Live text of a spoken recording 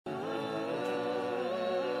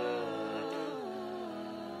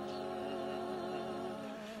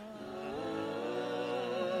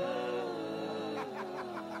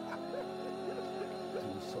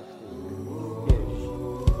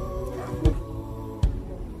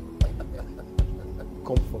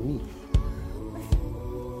come for me.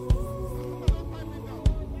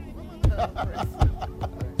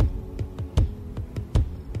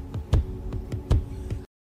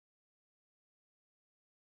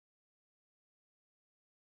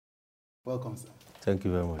 Welcome, sir. Thank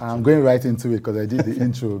you very much. I'm going right into it because I did the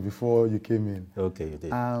intro before you came in. Okay, you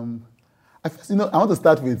did. I want to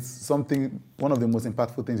start with something, one of the most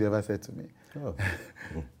impactful things you ever said to me. Oh.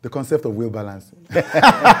 The concept of will balancing.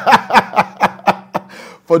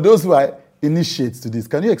 For those who are initiates to this,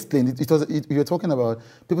 can you explain it? You were talking about,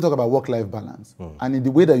 people talk about work-life balance. And in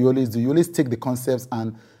the way that you always take the concepts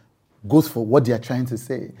and goes for what they are trying to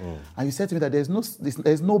say. And you said to me that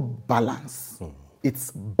there's no balance.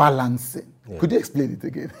 It's balancing. Yeah. Could you explain it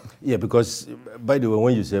again? Yeah, because, by the way,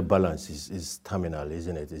 when you say balance, it's terminal,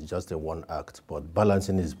 isn't it? It's just a one act. But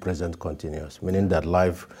balancing is present continuous, meaning that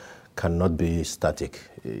life cannot be static.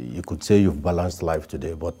 You could say you've balanced life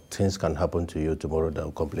today, but things can happen to you tomorrow that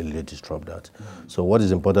will completely disrupt that. So what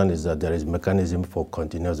is important is that there is mechanism for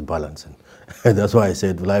continuous balancing. That's why I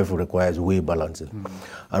said life requires way balancing.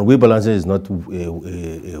 And way balancing is not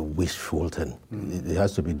a wishful thing. It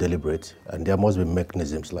has to be deliberate. And there must be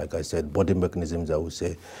mechanisms, like I said, body mechanisms that will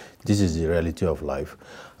say, this is the reality of life.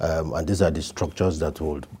 And these are the structures that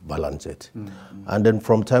will balance it. And then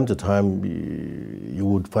from time to time, you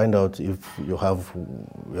would find out if you have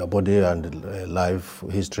your body and life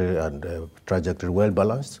history and trajectory well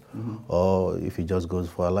balanced, or if it just goes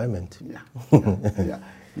for alignment.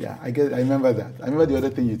 Yeah, I remember that. I remember the other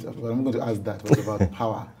thing you talked about. I'm going to ask that was about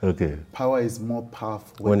power. Okay. Power is more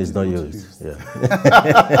powerful when it's not used. Yeah.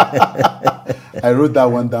 I wrote that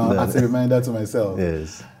one down as a reminder to myself.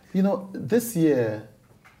 Yes. You know, this year,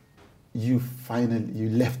 you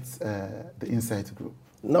left the Insight Group.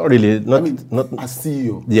 Not really. Not as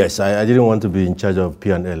CEO. Yes, I didn't want to be in charge of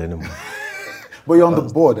P&L anymore. But you're on the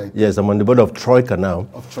board, I think. Yes, I'm on the board of Troika now.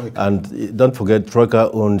 Of Troika. And don't forget, Troika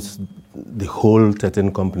owns the whole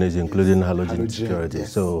 13 companies, including Halogen Security.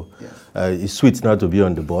 Yes. So it's sweet now to be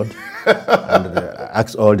on the board and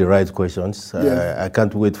ask all the right questions. I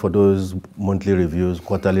can't wait for those monthly reviews,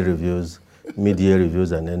 quarterly reviews, mid-year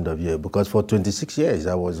reviews, and end of year. Because for 26 years,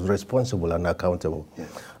 I was responsible and accountable. Yes.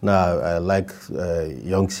 Now, I like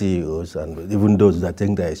young CEOs and even those that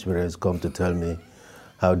think their experience come to tell me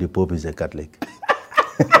how the Pope is a Catholic.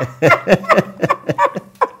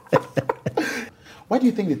 Why do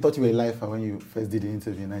you think they thought you were a lifer when you first did the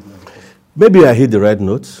interview in 1994? Maybe I hit the right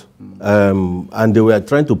notes. And they were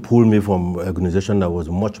trying to pull me from an organization that was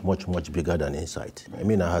much, much, much bigger than Insight. Right. I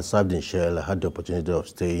mean, I had served in Shell. I had the opportunity of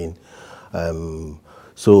staying.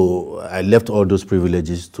 So I left all those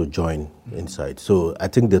privileges to join Insight. So I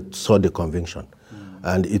think they saw the conviction.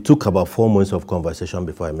 And it took about 4 months of conversation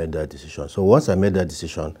before I made that decision. So once I made that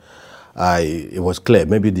decision, it was clear.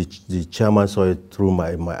 Maybe the chairman saw it through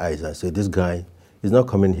my eyes and said, this guy, he's not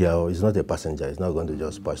coming here, he's not a passenger, he's not going to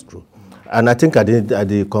just pass through. And I think at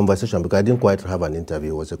the conversation, because I didn't quite have an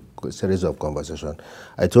interview, it was a series of conversations.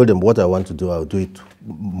 I told them what I want to do, I'll do it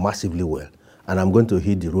massively well. And I'm going to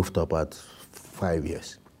hit the rooftop at 5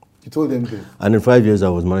 years. You told them this? And in 5 years, I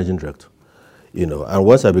was managing director. You know, and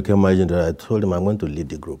once I became managing director, I told them I'm going to lead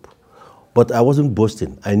the group. But I wasn't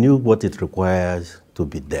boasting. I knew what it requires to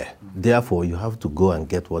be there. Therefore, you have to go and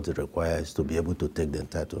get what it requires to be able to take the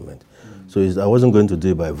entitlement. So I wasn't going to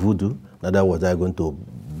do it by voodoo, neither was I going to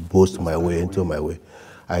boast my way into my way.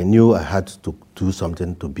 I knew I had to do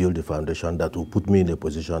something to build the foundation that will put me in a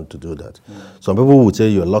position to do that. Some people would say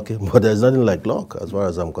you're lucky, but there's nothing like luck as far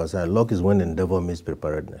as I'm concerned. Luck is when endeavor meets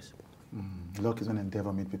preparedness. Luck is when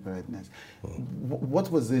endeavor meets preparedness. What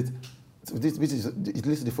was it? Which is at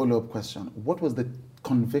least the follow-up question. What was the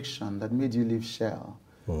conviction that made you leave Shell,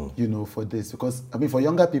 you know, for this? Because, I mean, for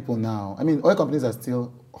younger people now, I mean, oil companies are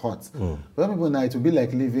still hot. For young people now, it would be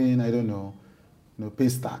like leaving, I don't know,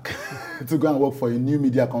 Paystack to go and work for a new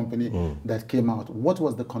media company that came out. What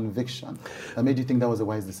was the conviction that made you think that was a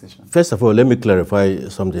wise decision? First of all, let me clarify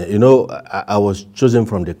something. You know, I was chosen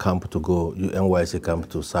from the camp to go, NYSC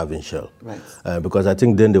camp, to serve in Shell. Right. Because I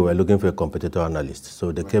think then they were looking for a competitor analyst.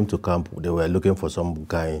 So they came to camp, they were looking for some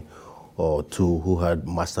guy or two who had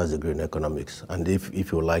master's degree in economics, and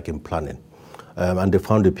if you like, in planning. And they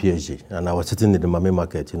found a PhD, and I was sitting in the Mami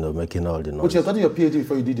market, you know, making all the noise. But you had gotten your PhD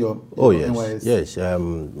before you did your NYSC? Yes,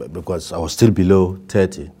 because I was still below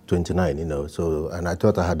 30, 29, you know, so, and I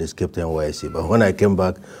thought I had escaped NYSC, but when I came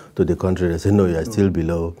back to the country, they said, no, you're still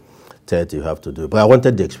below 30, you have to do it. But I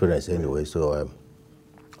wanted the experience anyway, so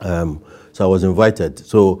I was invited.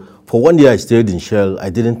 So for 1 year I stayed in Shell. I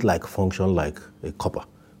didn't function like a copper,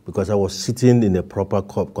 because I was sitting in a proper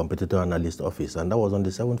competitor analyst office, and that was on the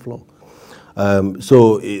 7th floor.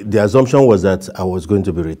 So the assumption was that I was going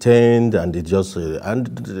to be retained, and it just and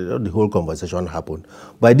the whole conversation happened.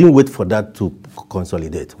 But I didn't wait for that to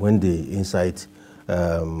consolidate when the insight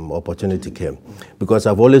opportunity came, because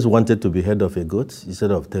I've always wanted to be head of a goat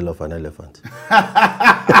instead of tail of an elephant.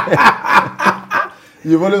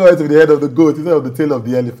 You've only wanted to be the head of the goat instead of the tail of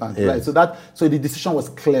the elephant, yes. right? So the decision was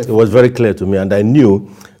clear. It was very clear to me, and I knew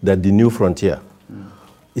that the new frontier.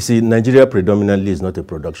 You see, Nigeria predominantly is not a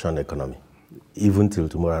production economy. Even till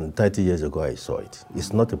tomorrow, and 30 years ago I saw it.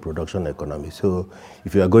 It's not a production economy. So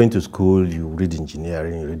if you are going to school, you read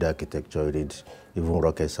engineering, you read architecture, you read even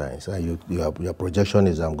rocket science, and your projection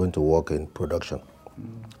is I'm going to work in production.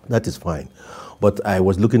 That is fine. But I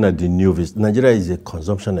was looking at the new Nigeria is a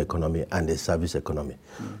consumption economy and a service economy.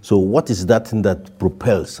 So what is that thing that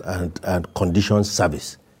propels and conditions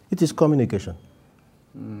service? It is communication.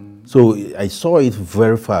 So I saw it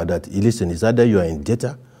very far that, listen, it's either you are in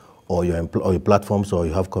data or you're in platforms or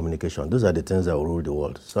you have communication. Those are the things that will rule the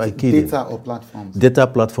world. So I keyed data or platforms? Data,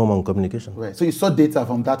 platform, and communication. Right. So you saw data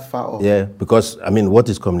from that far off? Yeah, because, I mean, what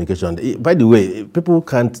is communication? By the way, people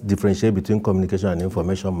can't differentiate between communication and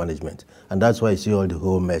information management. And that's why you see all the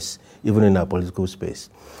whole mess, even in our political space.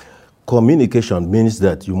 Communication means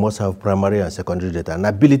that you must have primary and secondary data and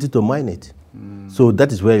ability to mine it. So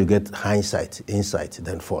that is where you get hindsight, insight,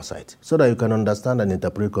 then foresight, so that you can understand and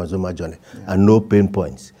interpret consumer journey and know pain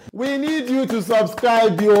points. We need you to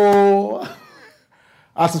subscribe, yo.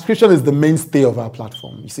 Our subscription is the mainstay of our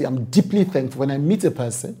platform. You see, I'm deeply thankful when I meet a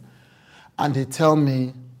person and they tell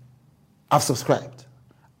me, I've subscribed,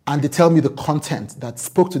 and they tell me the content that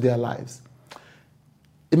spoke to their lives.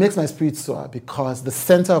 It makes my spirit soar, because the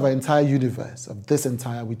center of our entire universe, of this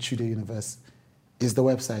entire With Chude universe, is the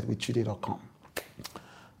website withchude.com.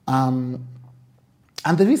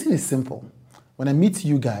 And the reason is simple. When I meet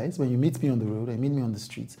you guys, when you meet me on the road, when you meet me on the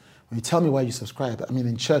streets, when you tell me why you subscribe, I mean,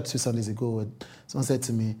 in church 2 Sundays ago, someone said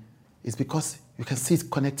to me, it's because you can see it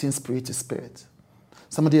connecting spirit to spirit.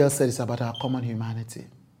 Somebody else said it's about our common humanity.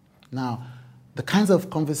 Now, the kinds of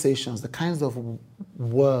conversations, the kinds of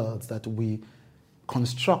words that we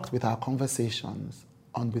construct with our conversations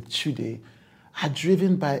on With Chude are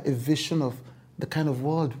driven by a vision of the kind of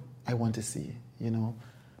world I want to see, you know.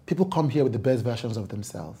 People come here with the best versions of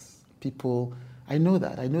themselves. People, I know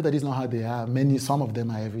that is not how they are. Some of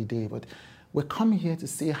them are every day, but we're coming here to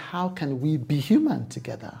see how can we be human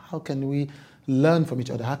together? How can we learn from each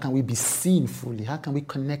other? How can we be seen fully? How can we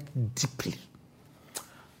connect deeply?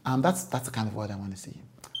 That's the kind of world I want to see.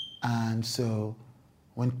 And so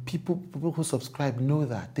when people who subscribe know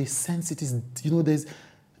that, they sense it is, you know,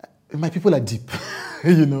 my people are deep,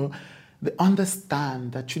 you know. They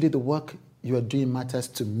understand that truly the work you are doing matters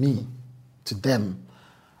to me, to them,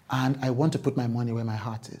 and I want to put my money where my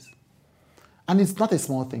heart is. And it's not a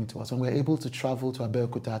small thing to us. When we're able to travel to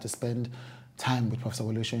Abeokuta to spend time with Professor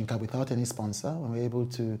Wole Soyinka without any sponsor, when we're able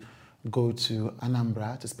to go to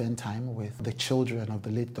Anambra to spend time with the children of the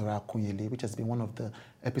late Dora Akunyili, which has been one of the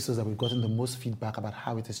episodes that we've gotten the most feedback about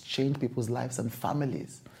how it has changed people's lives and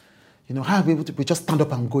families. You know, how are we able to just stand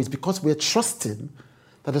up and go? It's because we're trusting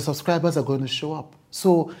that the subscribers are going to show up.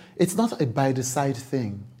 So it's not a by the side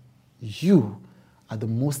thing. You are the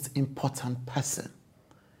most important person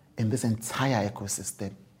in this entire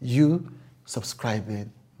ecosystem. You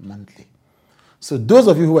subscribing monthly. So those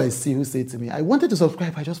of you who I see who say to me, I wanted to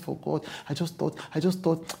subscribe, I just forgot. I just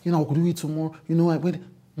thought, you know, I could do it tomorrow. You know,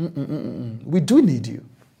 we do need you.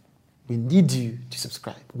 We need you to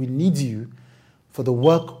subscribe. We need you for the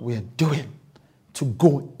work we're doing to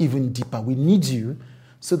go even deeper. We need you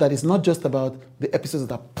so that it's not just about the episodes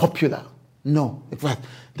that are popular. No, in fact,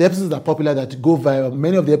 the episodes that are popular that go viral,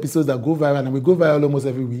 many of the episodes that go viral, and we go viral almost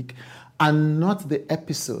every week, are not the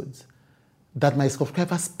episodes that my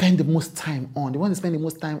subscribers spend the most time on. The ones they spend the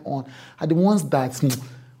most time on are the ones that,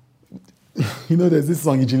 you know, there's this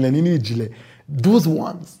song, Ijile, those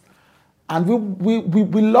ones. And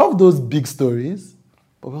we love those big stories,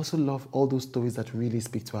 but we also love all those stories that really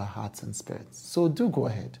speak to our hearts and spirits. So do go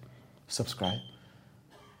ahead, subscribe.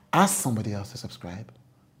 Ask somebody else to subscribe.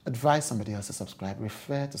 Advise somebody else to subscribe.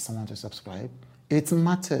 Refer to someone to subscribe. It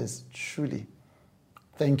matters, truly.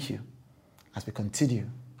 Thank you as we continue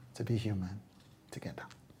to be human together.